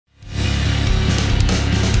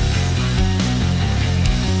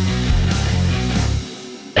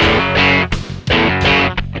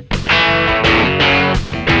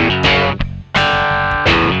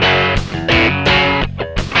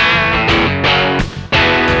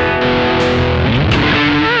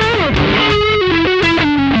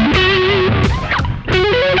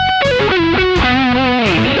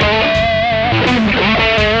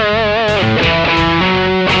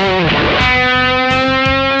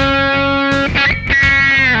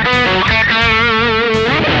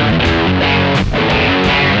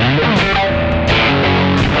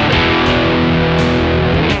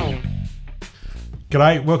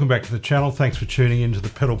G'day, welcome back to the channel. Thanks for tuning into the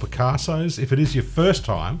Pedal Picassos. If it is your first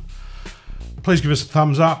time, please give us a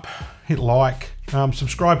thumbs up, hit like,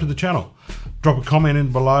 subscribe to the channel. Drop a comment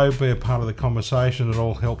in below, be a part of the conversation. It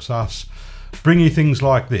all helps us bring you things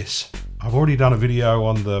like this. I've already done a video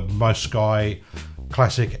on the Mosky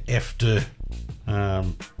classic F2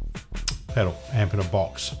 pedal, amp in a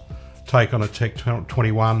box. Take on a Tech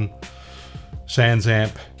 21 Sans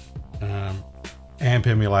amp, amp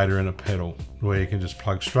emulator and a pedal, where you can just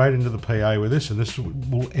plug straight into the PA with this, and this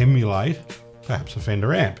will emulate perhaps a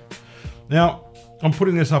Fender amp. Now, I'm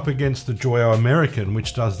putting this up against the Joyo American,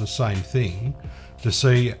 which does the same thing, to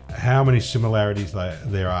see how many similarities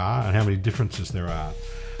there are and how many differences there are.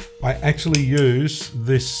 I actually use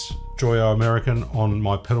this Joyo American on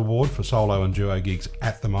my pedal board for solo and duo gigs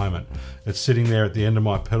at the moment. It's sitting there at the end of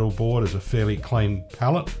my pedal board as a fairly clean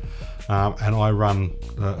palette, and I run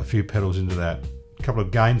a few pedals into that. A couple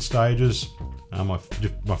of gain stages, my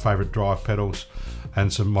favorite drive pedals,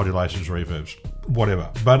 and some modulations, reverbs, whatever.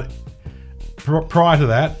 But prior to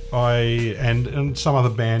that, and some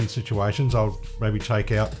other band situations, I'll maybe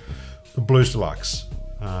take out the Blues Deluxe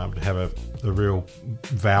to have a real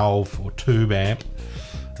valve or tube amp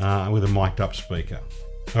with a mic'd up speaker.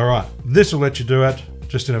 All right, this will let you do it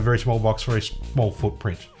just in a very small box, very small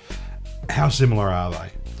footprint. How similar are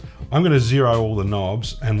they? I'm going to zero all the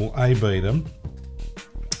knobs and we'll A/B them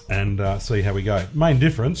and see how we go. Main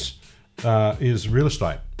difference is real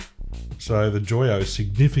estate. So the Joyo is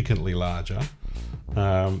significantly larger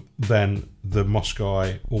than the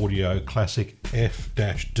Mosky Audio Classic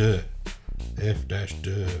F-2.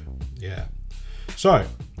 F-2, yeah. So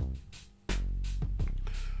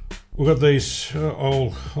we've got these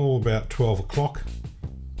all about 12 o'clock.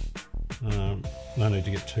 No need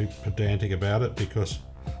to get too pedantic about it, because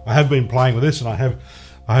I have been playing with this, and I have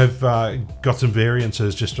got some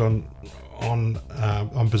variances just on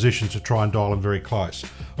position to try and dial them very close.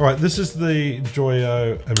 All right, this is the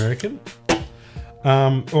Joyo American.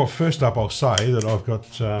 Well, first up, I'll say that I've got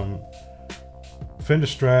Fender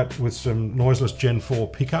Strat with some noiseless Gen 4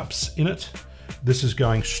 pickups in it. This is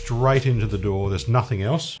going straight into the door. There's nothing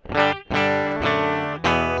else.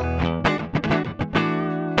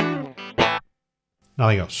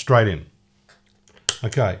 Nothing else, straight in.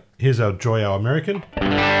 Okay, here's our Joyo American.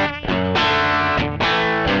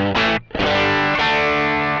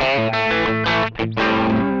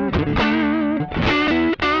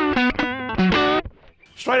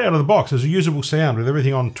 Straight out of the box, there's a usable sound with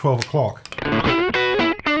everything on 12 o'clock.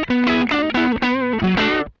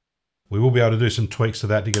 We will be able to do some tweaks to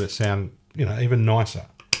that to get it sound, you know, even nicer.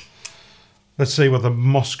 Let's see what the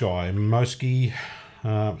Mosky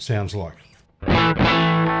sounds like.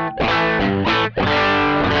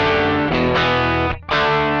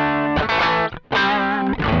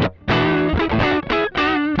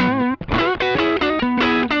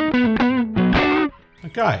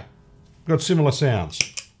 Okay, got similar sounds.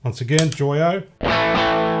 Once again, Joyo,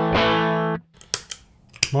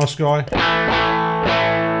 Mosky.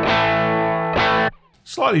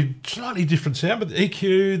 Slightly different sound, but the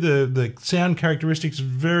EQ, the sound characteristics are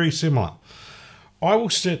very similar. I will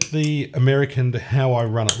set the American to how I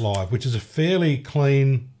run it live, which is a fairly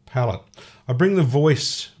clean palette. I bring the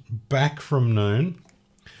voice back from noon.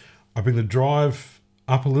 I bring the drive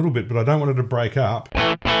up a little bit, but I don't want it to break up.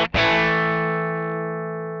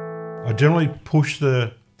 I generally push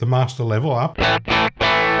the master level up,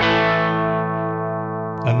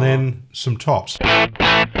 and then some tops,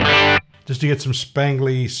 just to get some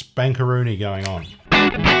spangly spankaroony going on.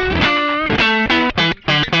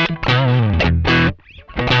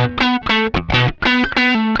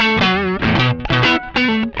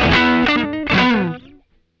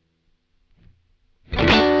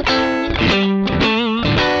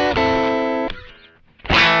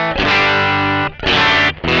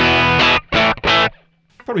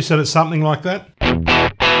 Probably set it something like that.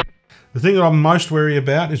 The thing that I'm most wary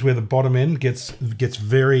about is where the bottom end gets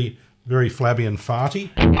very, very flabby and farty.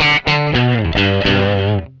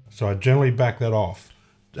 So I generally back that off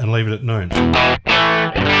and leave it at noon.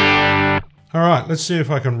 All right, let's see if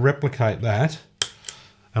I can replicate that.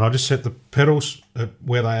 And I'll just set the pedals at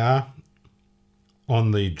where they are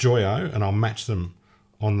on the Joyo, and I'll match them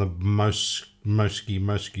on the Mosky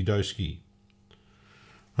Doski.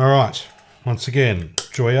 All right. Once again,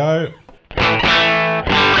 Joyo,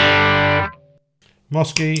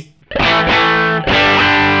 Mosky.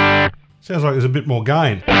 Sounds like there's a bit more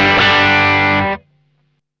gain.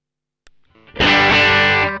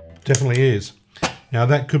 Definitely is. Now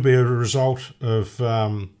that could be a result of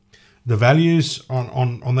the values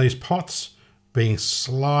on these pots being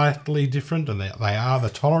slightly different, and they are. The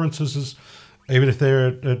tolerances even if they're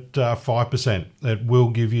at 5%, it will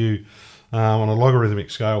give you, on a logarithmic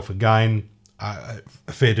scale for gain, a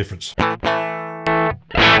fair difference.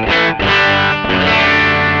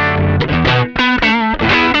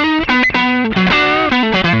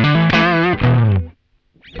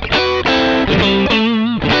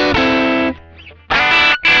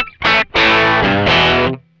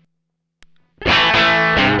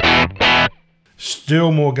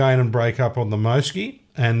 Still more gain and break up on the Mosky,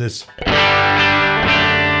 and this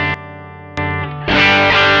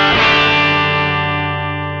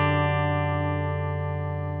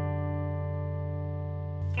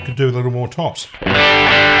could do a little more tops.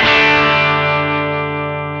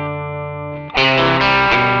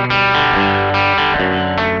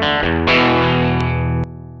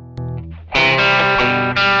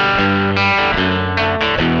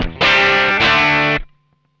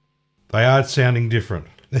 They are sounding different.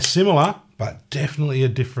 They're similar, but definitely a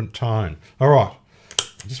different tone. All right,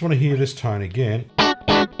 I just want to hear this tone again.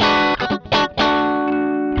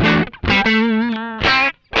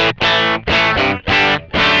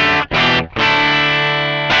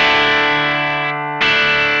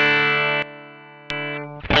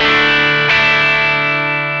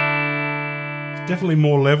 It's definitely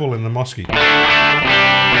more level in the Mosky.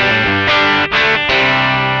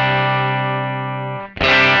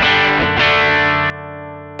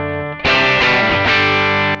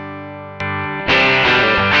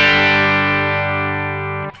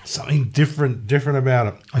 Something different about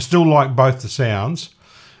it. I still like both the sounds.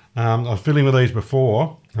 I was fiddling with these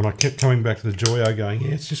before, and I kept coming back to the Joyo going,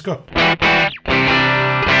 yeah, it's just got...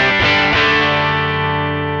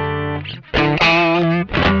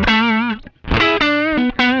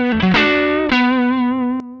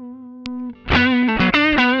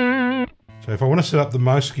 So if I want to set up the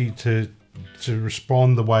Mosky to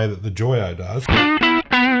respond the way that the Joyo does...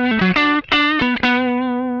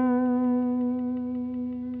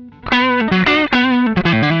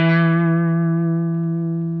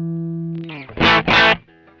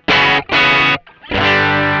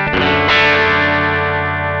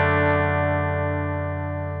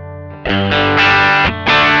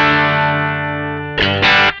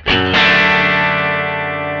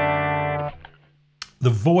 The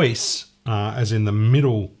voice, as in the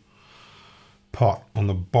middle pot on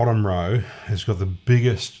the bottom row, has got the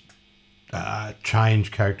biggest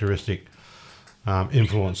change characteristic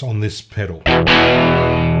influence on this pedal.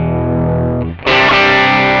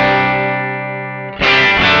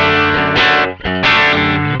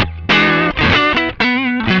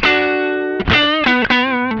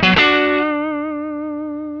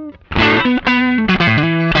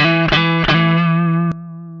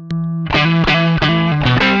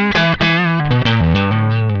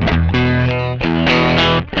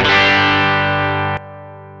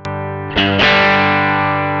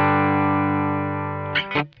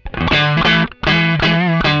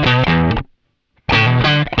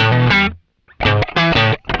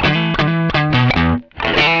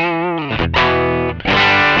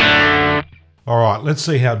 Alright, let's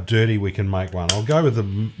see how dirty we can make one. I'll go with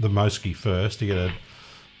the Mosky first to get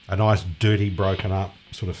a nice dirty broken up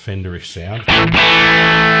sort of Fenderish sound.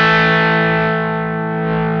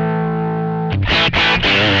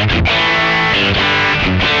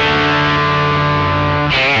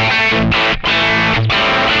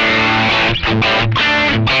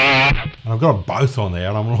 And I've got both on there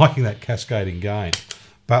and I'm liking that cascading gain.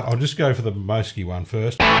 But I'll just go for the Mosky one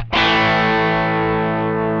first.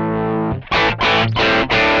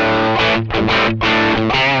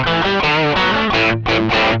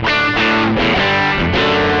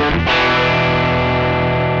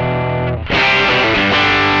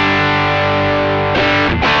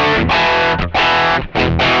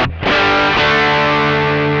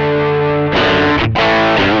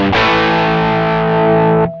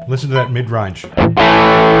 Listen to that mid-range.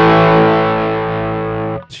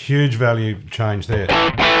 It's huge value change there.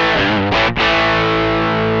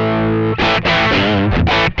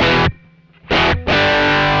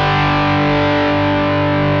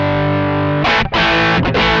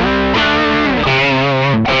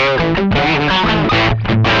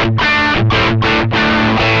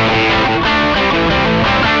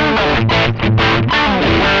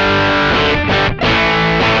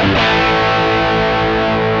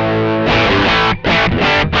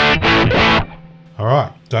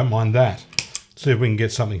 Alright, don't mind that. See if we can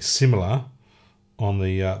get something similar on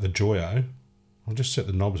the Joyo. I'll just set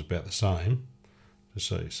the knobs about the same, just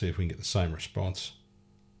so see if we can get the same response.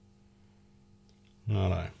 Oh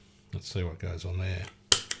no, let's see what goes on there.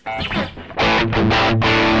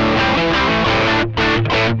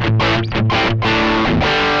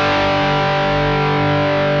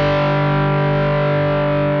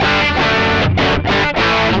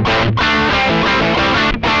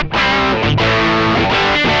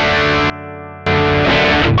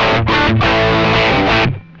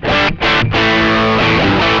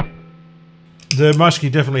 the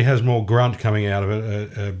Mosky definitely has more grunt coming out of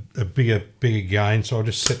it, a bigger gain. So I'll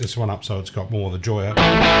just set this one up so it's got more of the Joyo.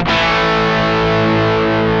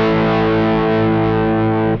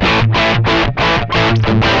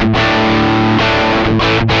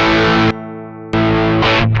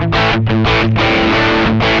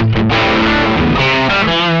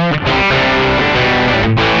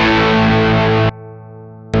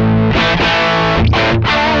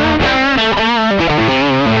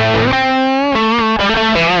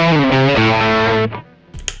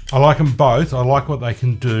 I like them both. I like what they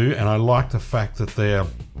can do, and I like the fact that they're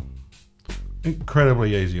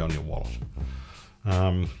incredibly easy on your wallet.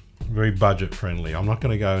 Very budget friendly. I'm not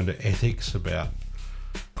going to go into ethics about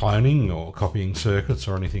cloning or copying circuits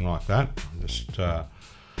or anything like that. Just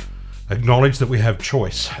acknowledge that we have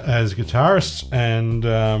choice as guitarists, and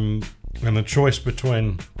the choice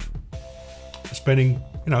between spending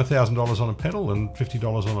 $1,000 on a pedal and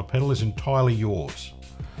 $50 on a pedal is entirely yours.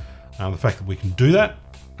 The fact that we can do that,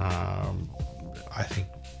 I think,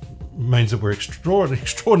 means that we're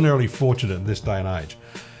extraordinarily fortunate in this day and age.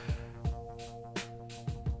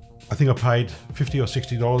 I think I paid $50 or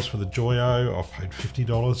 $60 for the Joyo. I've paid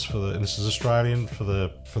 $50 for the, and this is Australian, for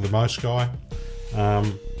the Mosky.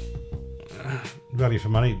 Value for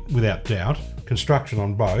money, without doubt. Construction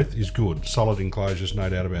on both is good. Solid enclosures, no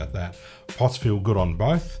doubt about that. Pots feel good on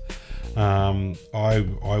both.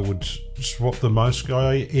 I would swap the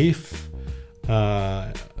Mosky if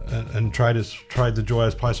and trade the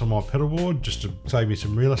Joyo's place on my pedal board, just to save me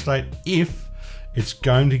some real estate, if it's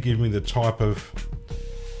going to give me the type of,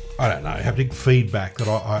 I don't know, haptic feedback that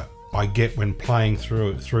I get when playing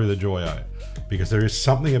through the Joyo. Because there is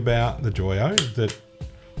something about the Joyo that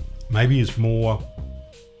maybe is more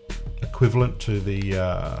equivalent to the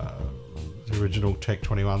original Tech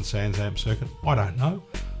 21 SansAmp circuit. I don't know.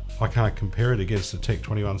 I can't compare it against the Tech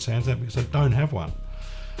 21 SansAmp because I don't have one.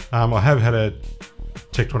 I have had a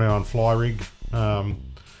Tech 21 Fly Rig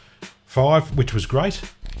 5, which was great.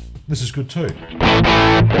 This is good too.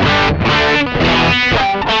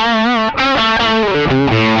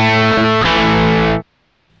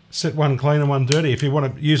 Set one clean and one dirty if you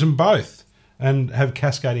want to use them both and have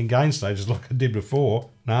cascading gain stages like I did before.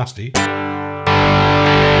 Nasty.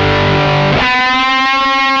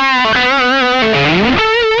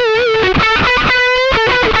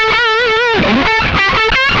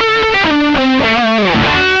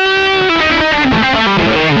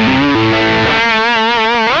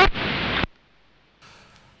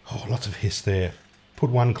 Oh, lots of hiss there. Put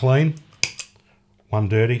one clean, one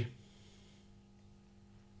dirty.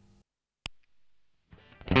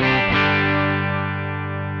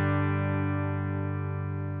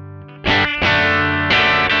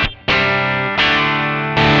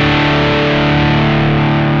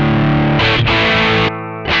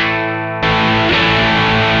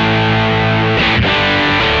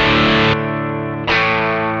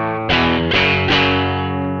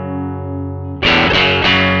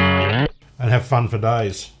 And have fun for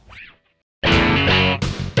days.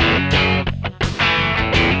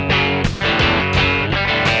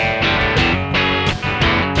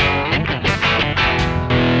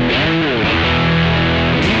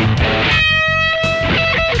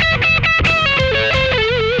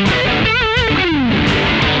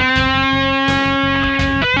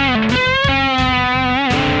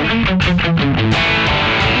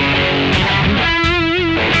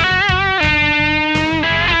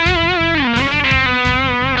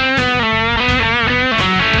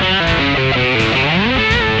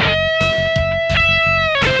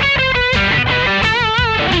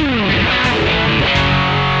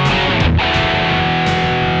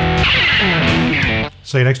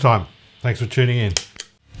 See you next time. Thanks for tuning in.